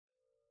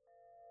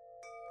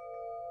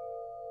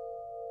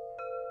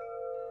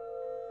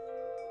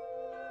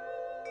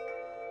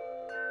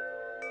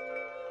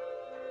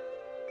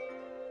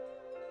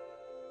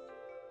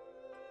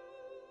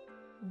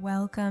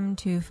Welcome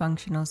to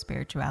Functional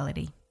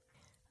Spirituality.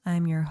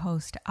 I'm your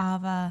host,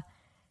 Ava,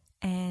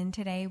 and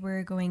today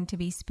we're going to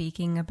be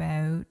speaking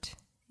about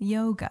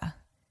yoga.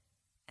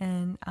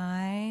 And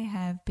I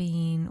have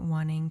been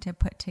wanting to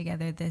put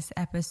together this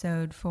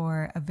episode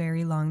for a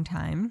very long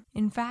time.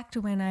 In fact,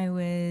 when I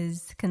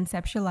was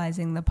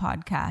conceptualizing the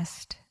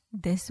podcast,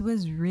 this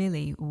was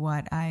really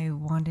what I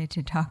wanted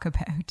to talk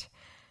about.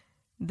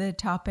 The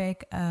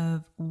topic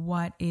of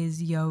what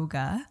is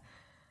yoga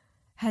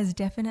has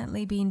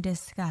definitely been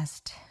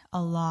discussed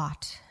a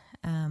lot.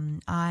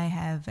 I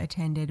have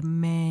attended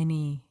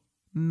many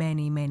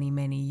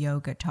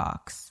yoga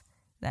talks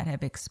that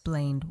have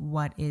explained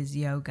what is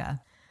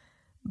yoga.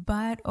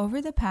 But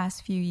over the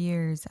past few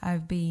years,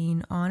 I've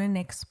been on an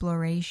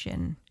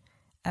exploration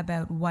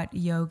about what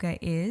yoga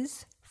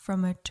is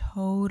from a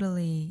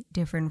totally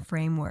different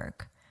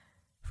framework,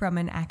 from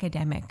an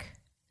academic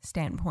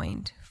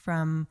standpoint,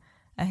 from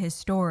a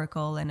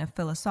historical and a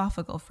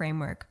philosophical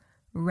framework,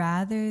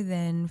 rather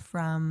than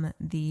from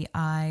the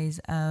eyes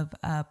of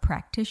a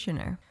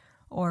practitioner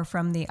or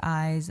from the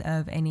eyes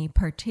of any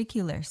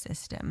particular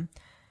system,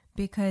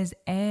 because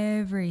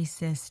every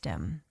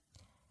system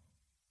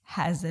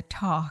has a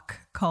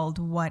talk called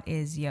What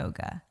is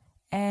Yoga?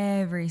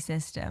 Every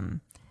system,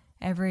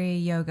 every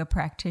yoga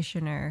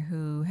practitioner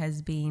who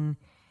has been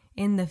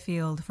in the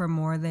field for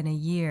more than a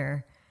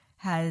year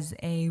has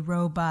a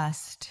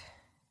robust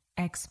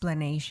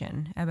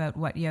explanation about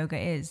what yoga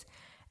is.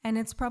 And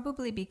it's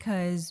probably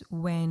because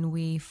when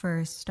we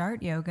first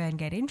start yoga and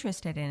get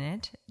interested in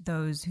it,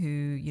 those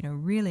who,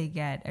 really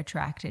get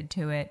attracted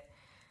to it,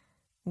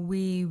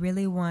 we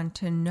really want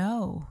to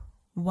know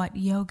what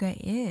yoga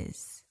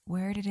is.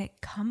 Where did it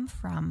come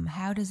from?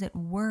 How does it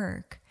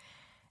work?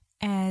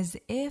 As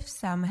if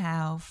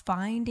somehow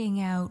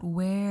finding out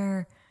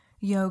where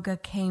yoga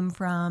came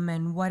from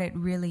and what it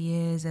really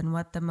is and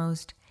what the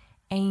most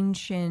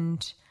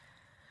ancient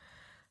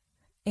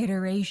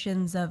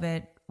iterations of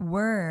it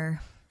were,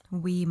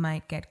 we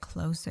might get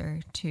closer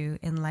to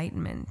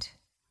enlightenment.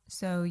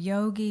 So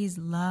yogis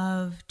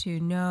love to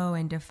know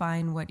and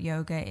define what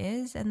yoga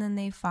is, and then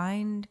they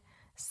find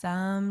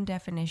some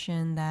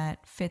definition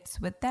that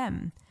fits with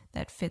them,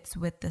 that fits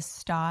with the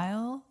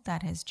style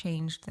that has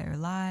changed their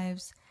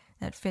lives,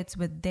 that fits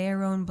with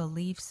their own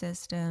belief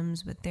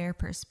systems, with their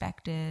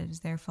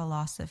perspectives, their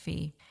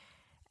philosophy.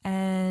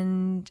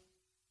 And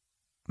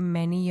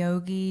many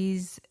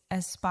yogis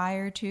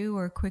aspire to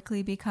or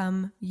quickly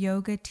become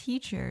yoga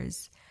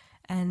teachers.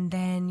 And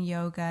then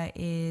yoga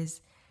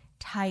is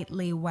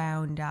tightly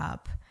wound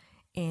up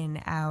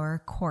in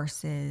our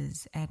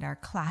courses and our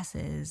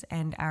classes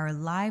and our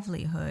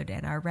livelihood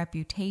and our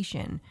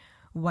reputation.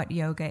 What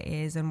yoga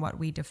is and what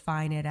we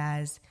define it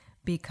as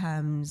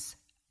becomes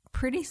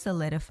pretty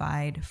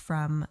solidified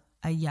from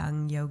a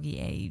young yogi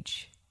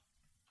age.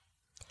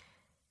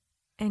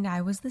 And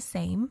I was the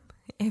same,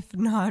 if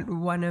not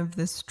one of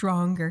the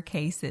stronger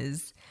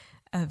cases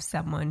of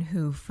someone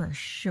who for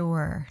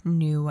sure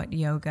knew what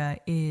yoga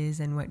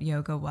is and what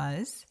yoga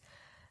was.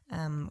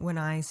 When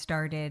I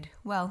started,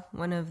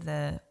 one of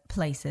the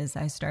places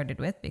I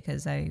started with,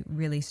 because I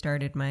really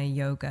started my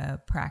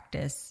yoga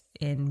practice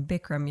in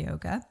Bikram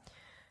yoga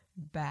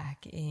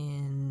back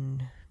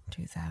in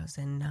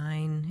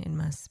 2009, it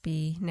must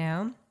be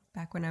now,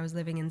 back when I was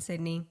living in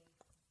Sydney.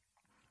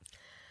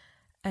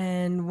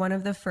 And one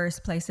of the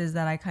first places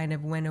that I kind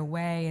of went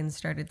away and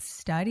started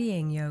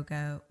studying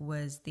yoga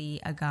was the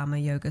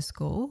Agama Yoga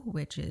School,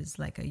 which is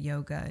like a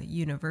yoga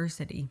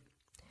university,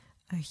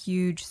 a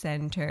huge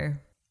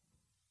center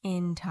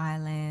in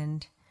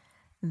Thailand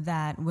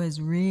that was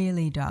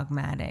really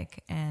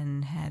dogmatic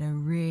and had a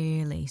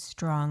really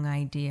strong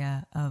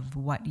idea of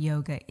what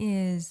yoga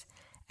is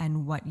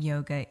and what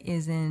yoga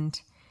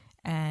isn't,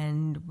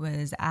 and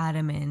was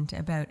adamant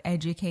about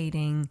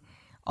educating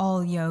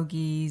all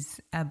yogis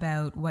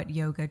about what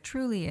yoga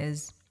truly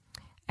is.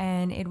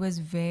 And it was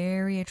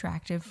very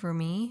attractive for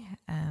me.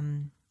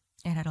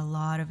 It had a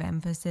lot of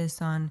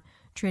emphasis on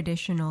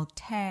traditional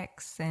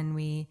texts, and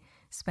we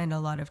spent a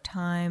lot of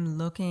time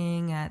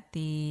looking at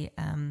the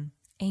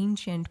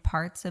ancient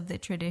parts of the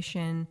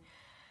tradition.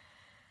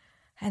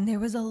 And there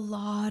was a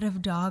lot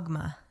of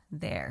dogma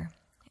there.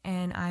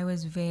 And I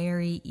was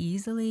very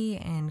easily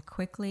and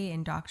quickly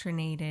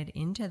indoctrinated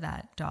into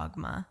that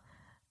dogma.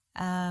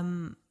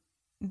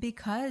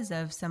 Because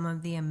of some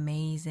of the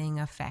amazing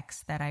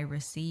effects that I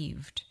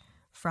received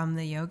from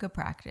the yoga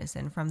practice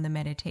and from the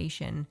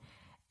meditation,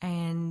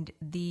 and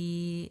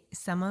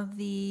some of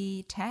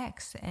the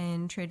texts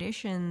and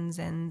traditions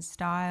and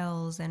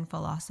styles and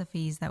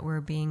philosophies that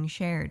were being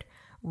shared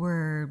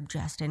were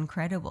just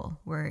incredible,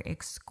 were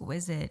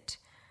exquisite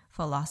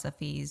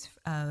philosophies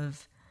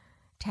of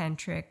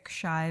tantric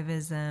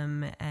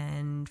Shaivism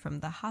and from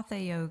the Hatha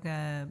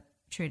yoga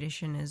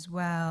tradition as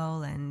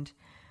well. And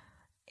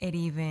it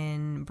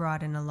even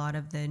brought in a lot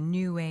of the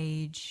new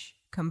age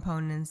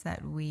components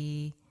that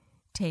we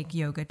take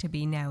yoga to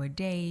be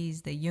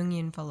nowadays, the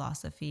Jungian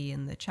philosophy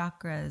and the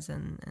chakras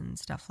and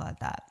stuff like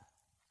that.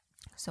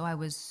 So I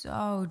was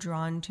so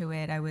drawn to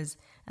it. I was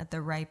at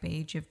the ripe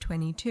age of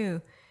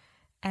 22.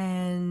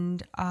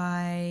 And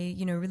I,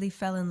 really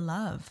fell in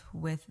love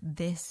with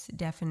this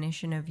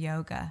definition of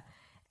yoga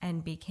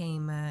and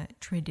became a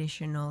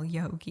traditional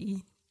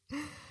yogi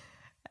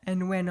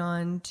and went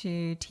on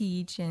to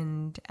teach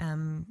and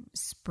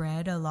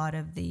spread a lot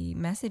of the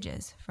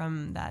messages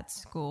from that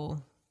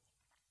school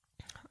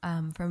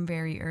from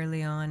very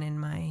early on in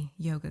my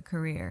yoga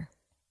career.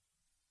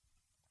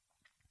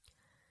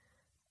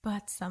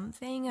 But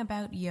something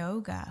about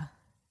yoga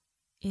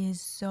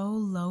is so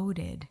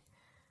loaded.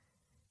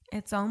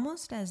 It's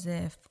almost as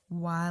if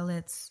while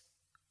it's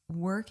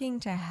working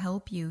to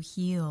help you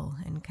heal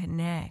and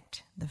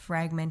connect the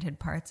fragmented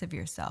parts of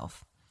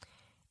yourself,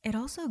 it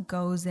also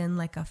goes in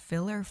like a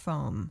filler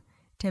foam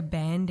to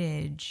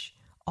bandage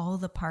all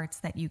the parts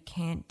that you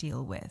can't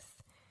deal with.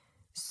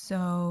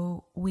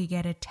 So we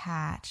get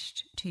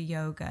attached to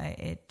yoga.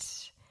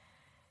 It's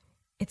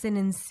an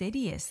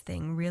insidious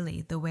thing,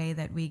 really, the way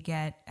that we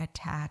get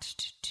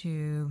attached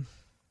to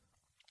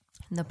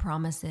the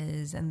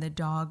promises and the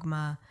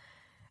dogma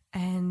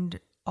and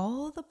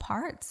all the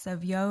parts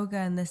of yoga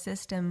and the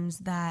systems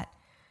that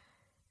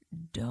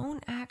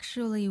don't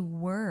actually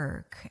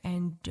work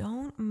and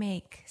don't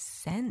make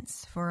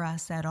sense for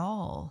us at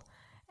all,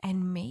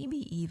 and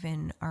maybe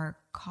even are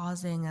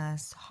causing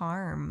us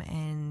harm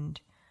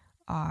and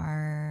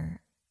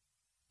are,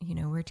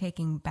 we're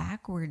taking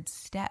backward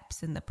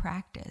steps in the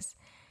practice.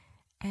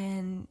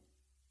 And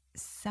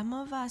some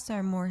of us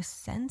are more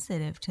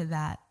sensitive to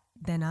that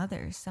than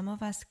others. Some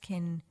of us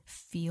can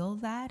feel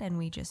that and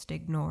we just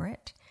ignore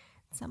it.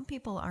 Some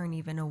people aren't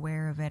even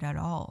aware of it at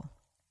all.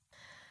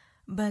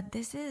 But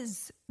this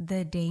is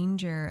the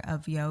danger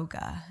of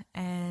yoga,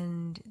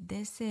 and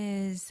this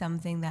is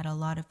something that a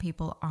lot of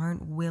people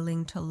aren't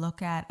willing to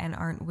look at and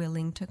aren't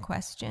willing to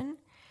question,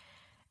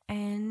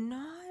 and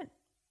not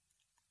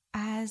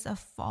as a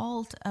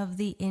fault of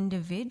the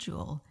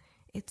individual.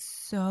 It's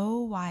so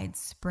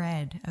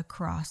widespread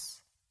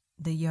across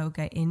the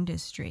yoga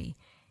industry.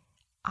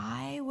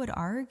 I would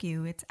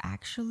argue it's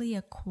actually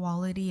a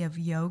quality of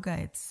yoga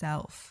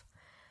itself.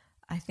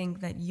 I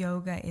think that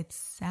yoga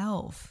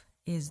itself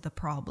is the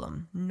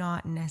problem,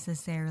 not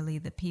necessarily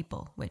the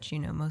people, which,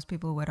 most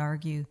people would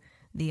argue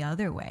the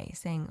other way,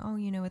 saying, oh,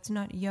 it's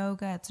not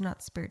yoga, it's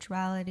not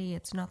spirituality,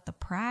 it's not the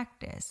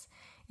practice,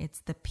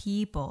 it's the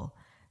people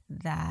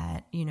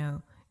that,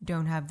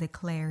 don't have the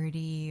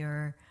clarity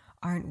or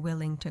aren't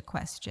willing to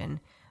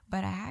question.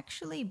 But I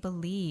actually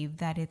believe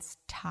that it's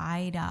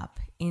tied up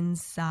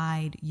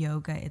inside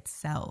yoga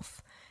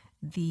itself.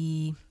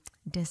 The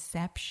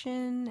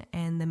deception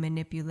and the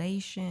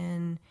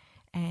manipulation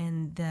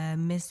and the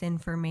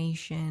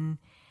misinformation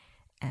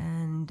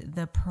and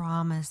the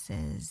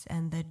promises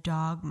and the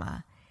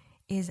dogma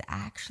is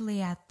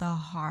actually at the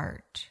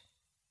heart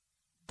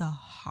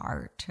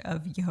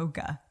of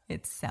yoga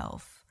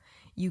itself.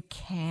 You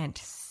can't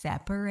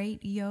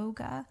separate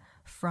yoga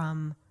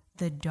from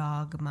the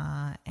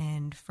dogma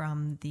and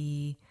from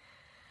the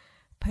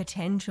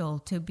potential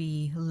to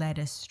be led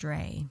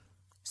astray.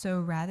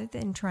 So rather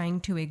than trying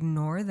to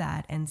ignore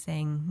that and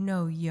saying,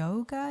 no,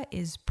 yoga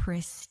is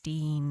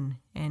pristine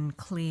and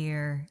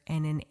clear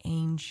and an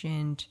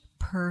ancient,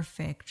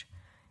 perfect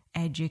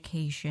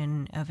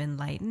education of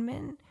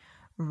enlightenment,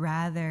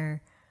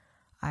 rather,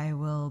 I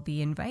will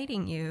be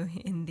inviting you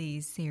in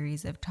these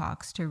series of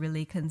talks to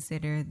really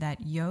consider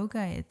that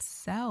yoga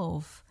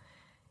itself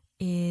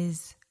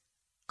is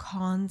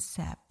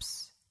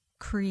concepts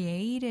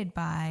created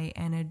by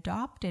and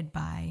adopted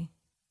by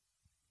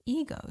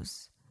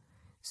egos.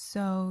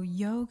 So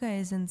yoga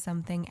isn't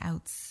something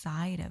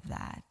outside of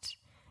that.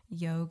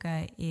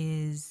 Yoga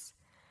is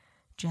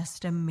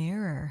just a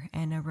mirror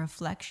and a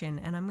reflection.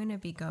 And I'm going to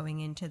be going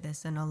into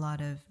this in a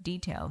lot of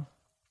detail.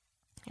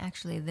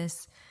 Actually,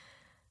 this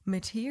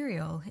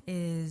material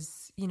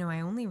is,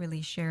 I only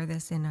really share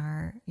this in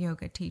our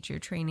yoga teacher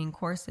training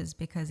courses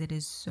because it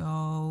is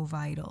so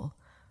vital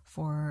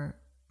for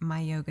my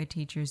yoga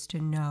teachers to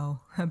know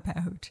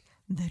about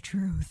the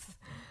truth.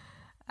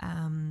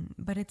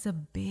 But it's a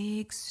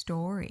big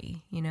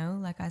story,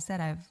 like I said,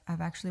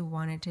 I've actually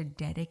wanted to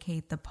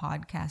dedicate the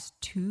podcast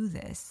to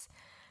this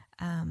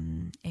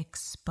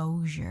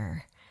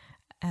exposure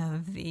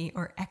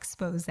or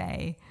expose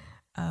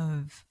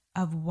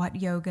of what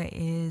yoga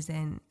is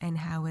and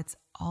how it's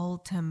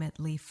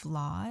ultimately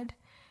flawed,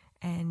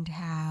 and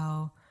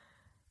how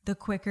the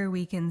quicker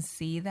we can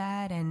see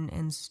that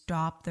and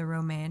stop the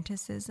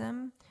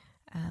romanticism,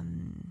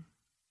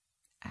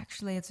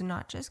 actually it's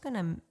not just going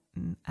to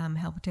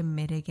help to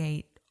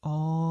mitigate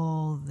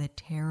all the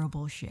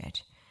terrible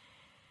shit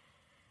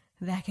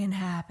that can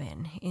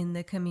happen in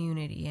the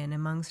community and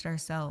amongst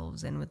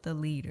ourselves and with the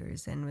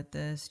leaders and with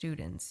the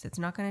students. It's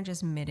not going to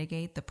just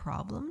mitigate the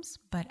problems,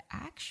 but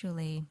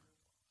actually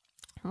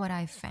what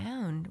I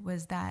found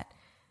was that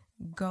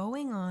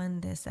going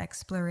on this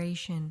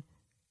exploration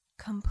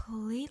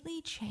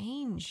completely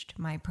changed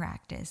my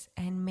practice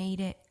and made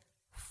it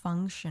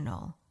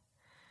functional.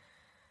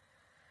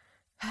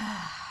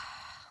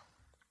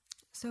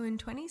 So in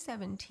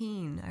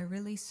 2017, I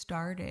really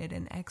started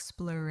an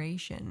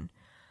exploration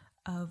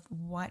of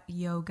what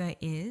yoga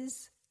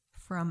is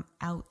from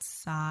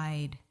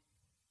outside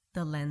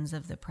the lens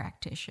of the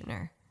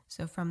practitioner.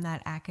 So from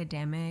that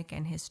academic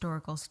and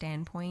historical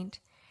standpoint.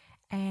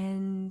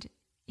 And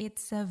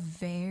it's a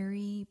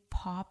very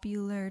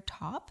popular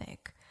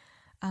topic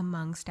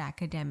amongst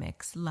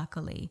academics,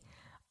 luckily.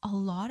 A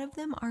lot of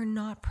them are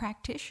not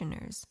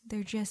practitioners.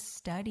 They're just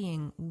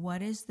studying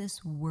what is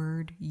this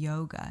word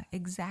yoga,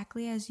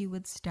 exactly as you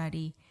would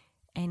study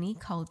any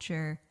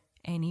culture,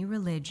 any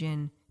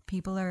religion.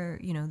 People are,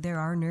 there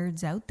are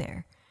nerds out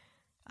there.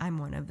 I'm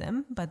one of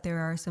them, but there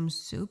are some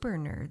super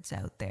nerds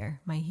out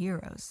there, my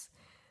heroes,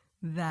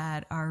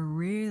 that are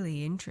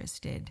really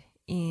interested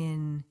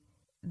in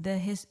the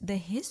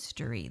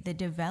history, the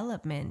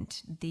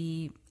development,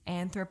 the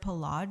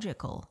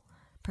anthropological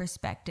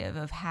perspective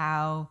of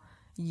how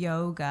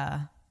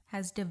yoga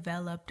has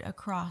developed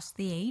across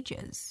the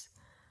ages.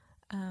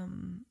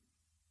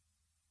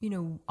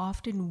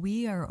 Often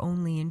we are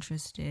only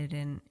interested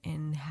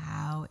in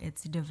how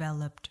it's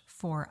developed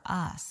for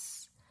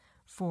us,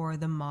 for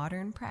the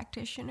modern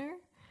practitioner.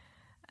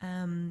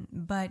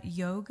 But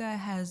yoga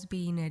has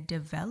been a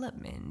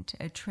development,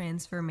 a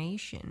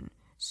transformation,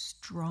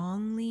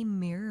 strongly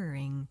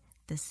mirroring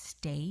the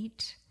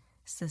state,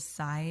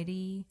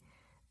 society,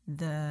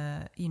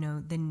 the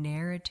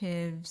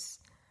narratives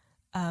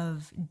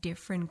of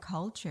different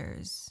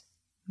cultures,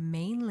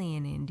 mainly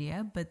in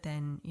India, but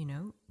then,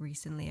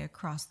 recently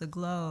across the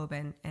globe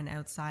and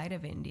outside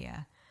of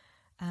India.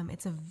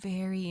 It's a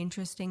very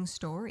interesting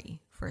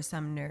story for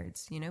some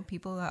nerds.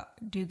 People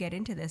do get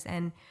into this.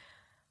 And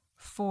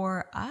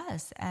for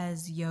us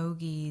as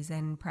yogis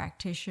and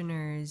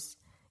practitioners,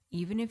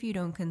 even if you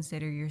don't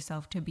consider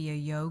yourself to be a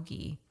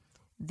yogi,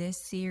 this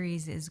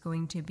series is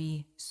going to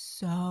be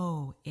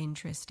so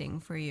interesting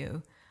for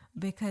you,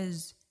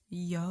 because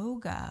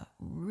yoga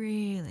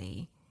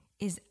really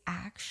is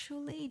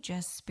actually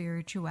just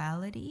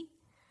spirituality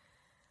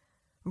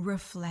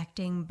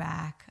reflecting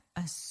back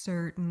a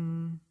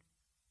certain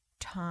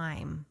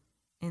time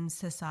in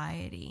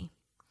society.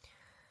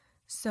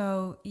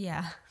 So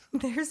yeah,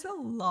 there's a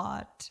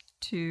lot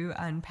to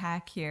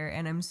unpack here,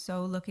 and I'm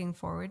so looking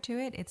forward to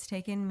it. It's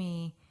taken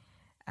me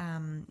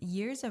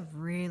years of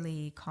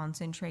really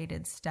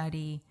concentrated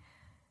study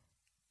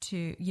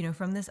to,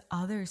 from this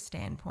other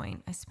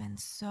standpoint. I spent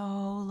so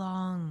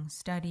long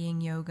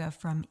studying yoga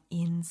from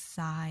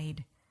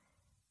inside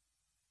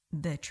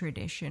the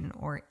tradition,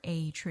 or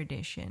a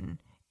tradition,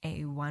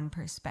 a one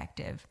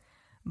perspective.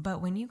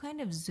 But when you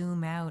kind of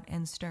zoom out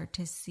and start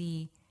to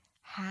see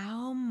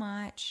how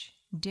much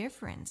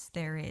difference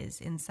there is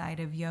inside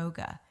of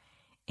yoga,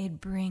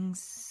 it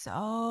brings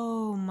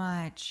so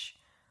much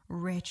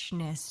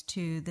richness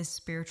to the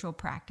spiritual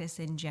practice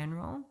in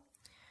general.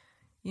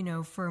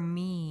 For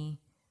me,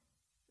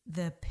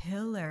 the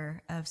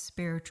pillar of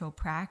spiritual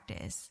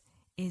practice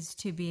is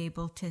to be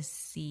able to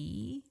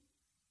see,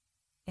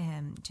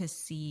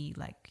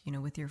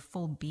 with your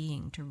full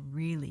being, to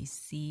really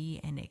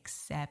see and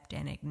accept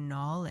and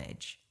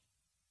acknowledge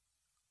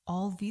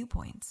all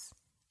viewpoints,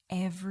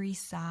 every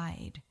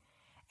side,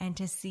 and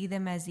to see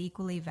them as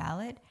equally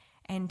valid,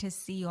 and to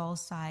see all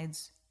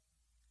sides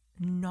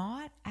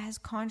not as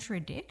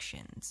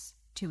contradictions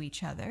to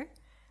each other.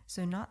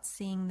 So not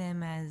seeing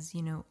them as,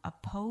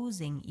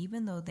 opposing,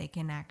 even though they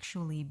can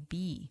actually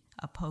be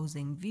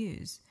opposing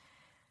views.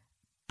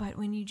 But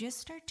when you just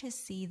start to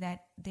see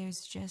that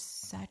there's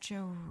just such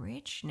a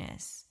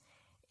richness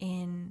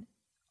in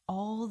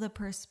all the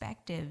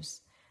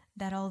perspectives,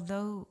 that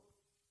although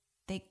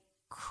they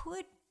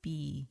could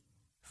be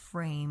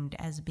framed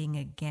as being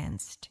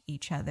against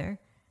each other,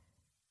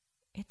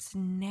 that's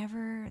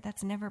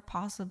never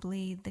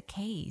possibly the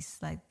case.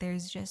 Like,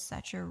 there's just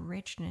such a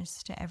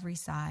richness to every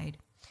side.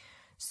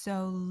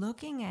 So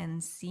looking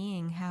and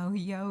seeing how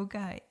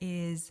yoga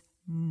is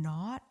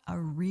not a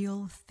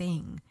real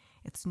thing.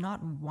 It's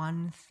not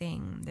one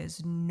thing.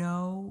 There's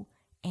no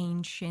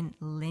ancient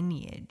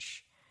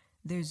lineage.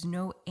 There's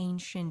no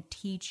ancient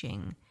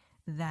teaching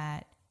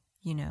that,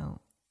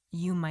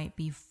 you might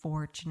be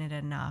fortunate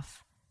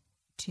enough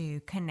to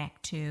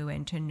connect to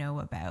and to know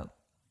about.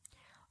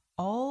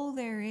 All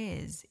there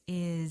is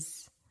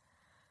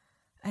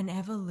an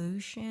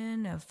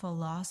evolution of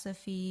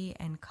philosophy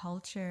and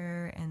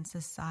culture and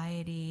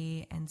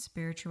society and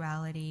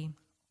spirituality.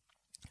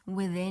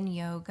 Within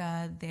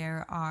yoga,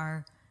 there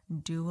are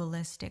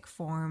dualistic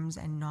forms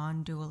and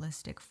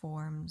non-dualistic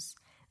forms.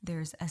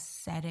 There's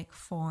ascetic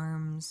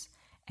forms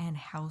and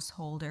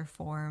householder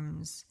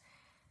forms.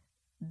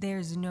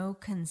 There's no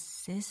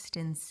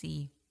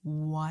consistency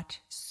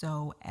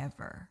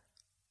whatsoever.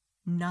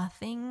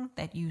 Nothing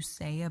that you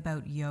say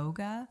about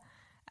yoga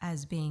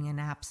as being an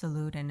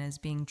absolute and as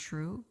being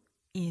true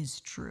is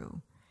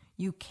true.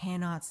 You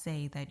cannot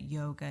say that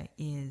yoga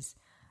is,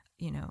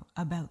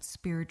 about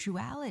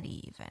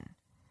spirituality even.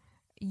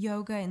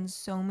 Yoga in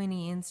so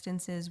many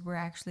instances were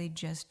actually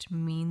just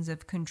means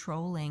of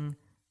controlling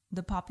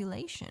the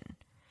population.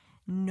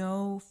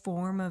 No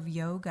form of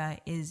yoga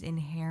is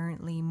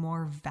inherently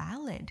more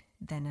valid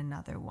than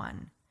another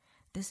one.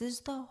 This is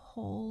the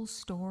whole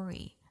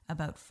story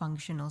about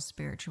functional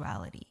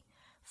spirituality.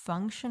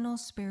 Functional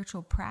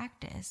spiritual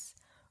practice,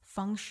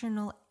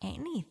 functional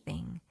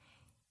anything,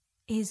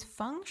 is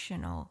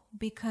functional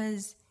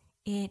because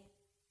it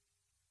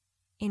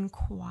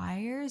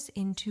inquires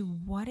into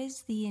what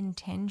is the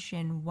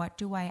intention, what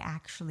do I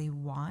actually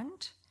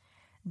want,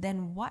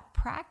 then what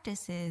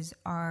practices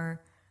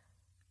are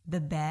the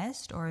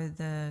best or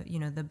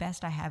the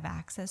best I have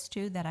access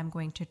to that I'm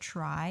going to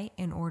try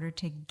in order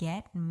to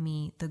get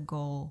me the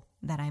goal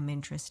that I'm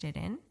interested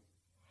in.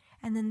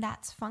 And then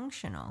that's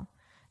functional.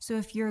 So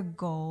if your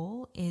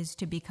goal is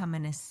to become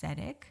an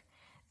ascetic,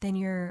 then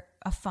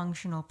a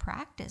functional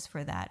practice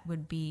for that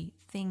would be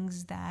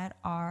things that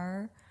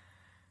are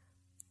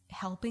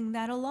helping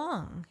that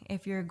along.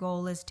 If your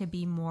goal is to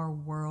be more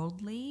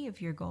worldly,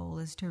 if your goal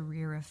is to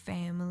rear a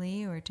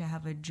family or to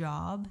have a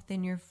job,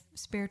 then your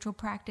spiritual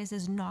practice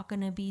is not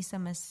going to be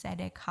some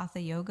ascetic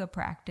hatha yoga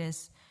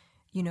practice,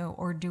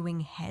 or doing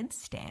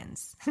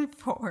headstands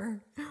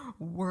for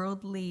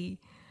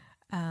worldly,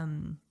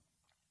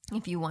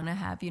 if you want to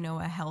have,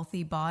 a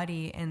healthy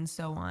body and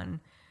so on.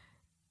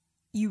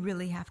 You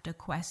really have to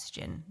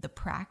question the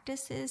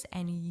practices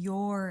and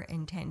your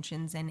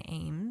intentions and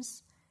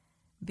aims,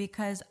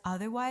 because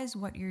otherwise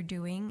what you're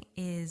doing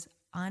is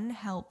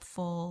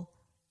unhelpful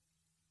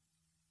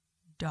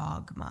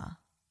dogma,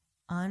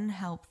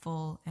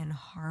 unhelpful and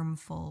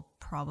harmful,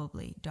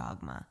 probably,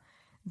 dogma.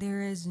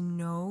 There is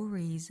no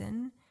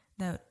reason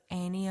that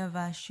any of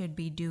us should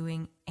be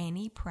doing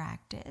any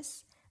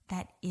practice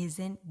that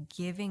isn't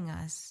giving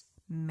us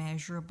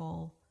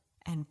measurable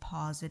and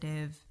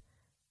positive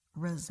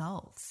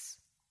results.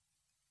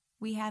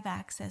 We have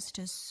access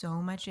to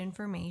so much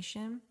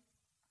information,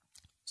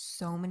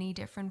 so many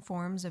different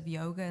forms of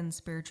yoga and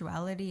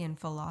spirituality and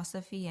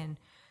philosophy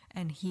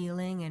and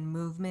healing and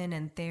movement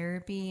and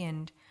therapy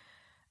and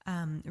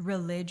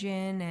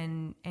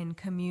religion and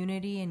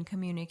community and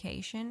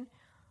communication.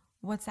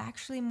 What's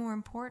actually more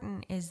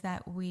important is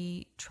that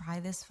we try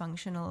this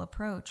functional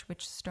approach,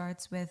 which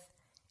starts with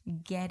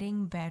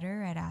getting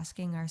better at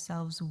asking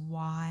ourselves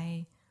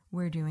why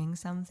we're doing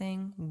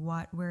something,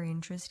 what we're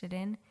interested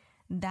in.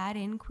 That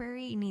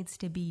inquiry needs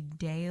to be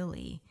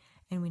daily,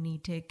 and we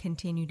need to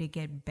continue to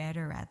get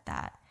better at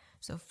that.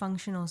 So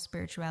functional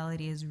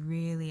spirituality is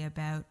really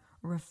about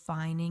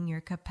refining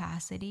your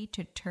capacity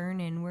to turn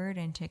inward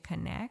and to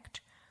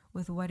connect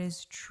with what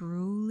is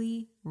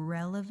truly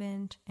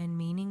relevant and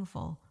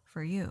meaningful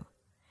for you.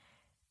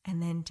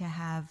 And then to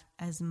have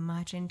as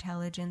much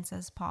intelligence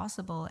as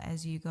possible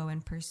as you go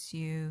and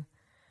pursue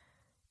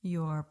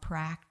your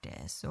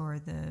practice or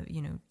the,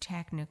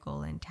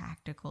 technical and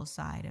tactical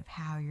side of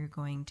how you're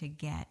going to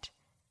get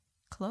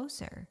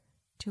closer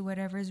to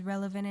whatever is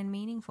relevant and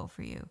meaningful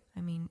for you.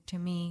 I mean, to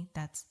me,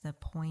 that's the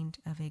point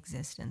of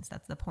existence.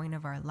 That's the point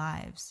of our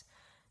lives,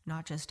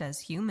 not just as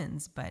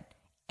humans, but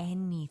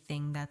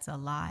anything that's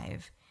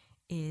alive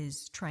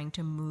is trying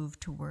to move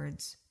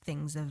towards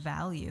things of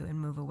value and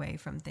move away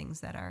from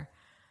things that are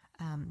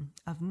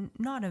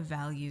not of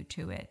value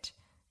to it.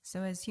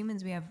 So as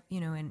humans, we have,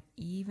 an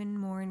even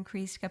more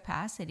increased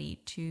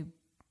capacity to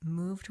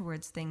move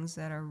towards things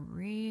that are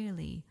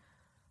really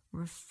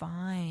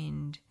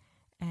refined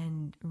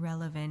and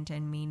relevant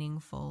and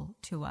meaningful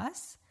to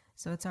us.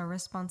 So it's our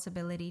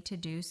responsibility to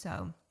do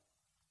so.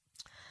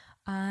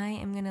 I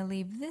am going to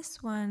leave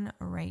this one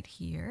right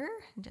here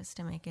just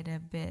to make it a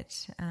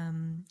bit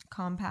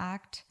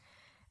compact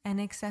and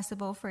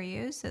accessible for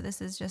you. So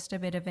this is just a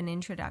bit of an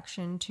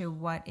introduction to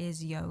what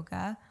is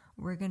yoga.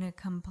 We're going to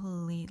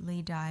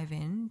completely dive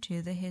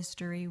into the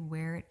history,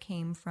 where it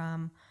came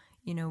from,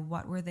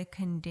 what were the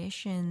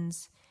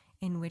conditions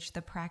in which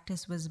the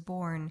practice was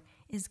born,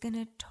 is going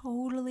to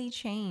totally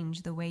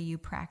change the way you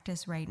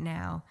practice right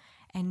now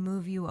and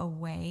move you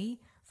away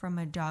from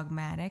a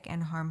dogmatic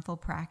and harmful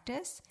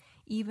practice.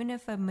 Even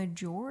if a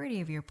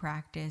majority of your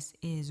practice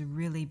is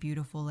really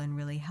beautiful and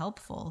really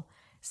helpful,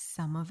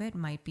 some of it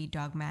might be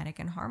dogmatic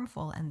and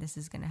harmful, and this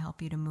is going to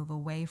help you to move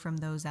away from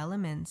those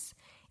elements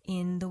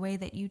in the way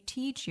that you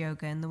teach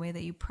yoga and the way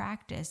that you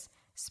practice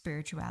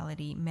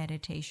spirituality,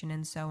 meditation,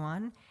 and so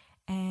on.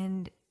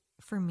 And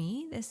for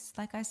me, this,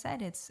 like I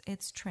said,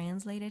 it's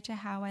translated to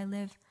how I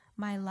live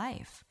my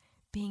life,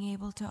 being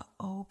able to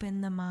open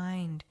the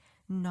mind,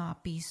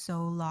 not be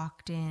so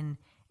locked in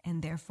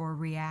and therefore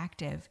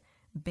reactive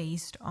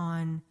based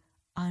on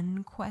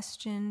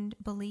unquestioned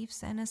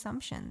beliefs and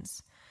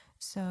assumptions.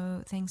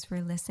 So thanks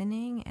for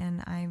listening,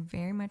 and I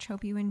very much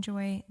hope you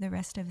enjoy the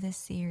rest of this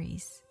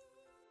series.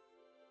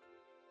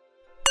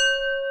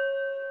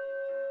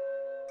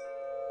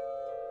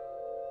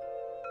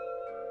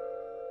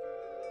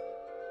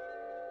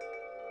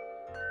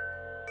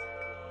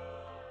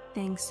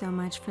 Thanks so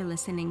much for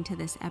listening to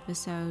this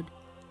episode.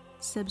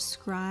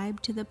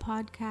 Subscribe to the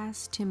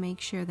podcast to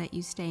make sure that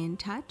you stay in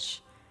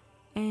touch,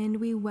 and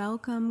we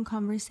welcome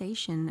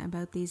conversation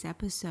about these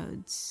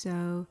episodes.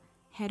 So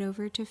head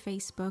over to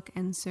Facebook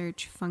and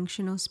search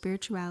Functional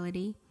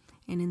Spirituality,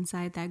 and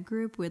inside that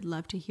group, we'd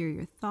love to hear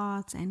your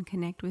thoughts and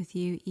connect with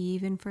you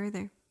even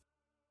further.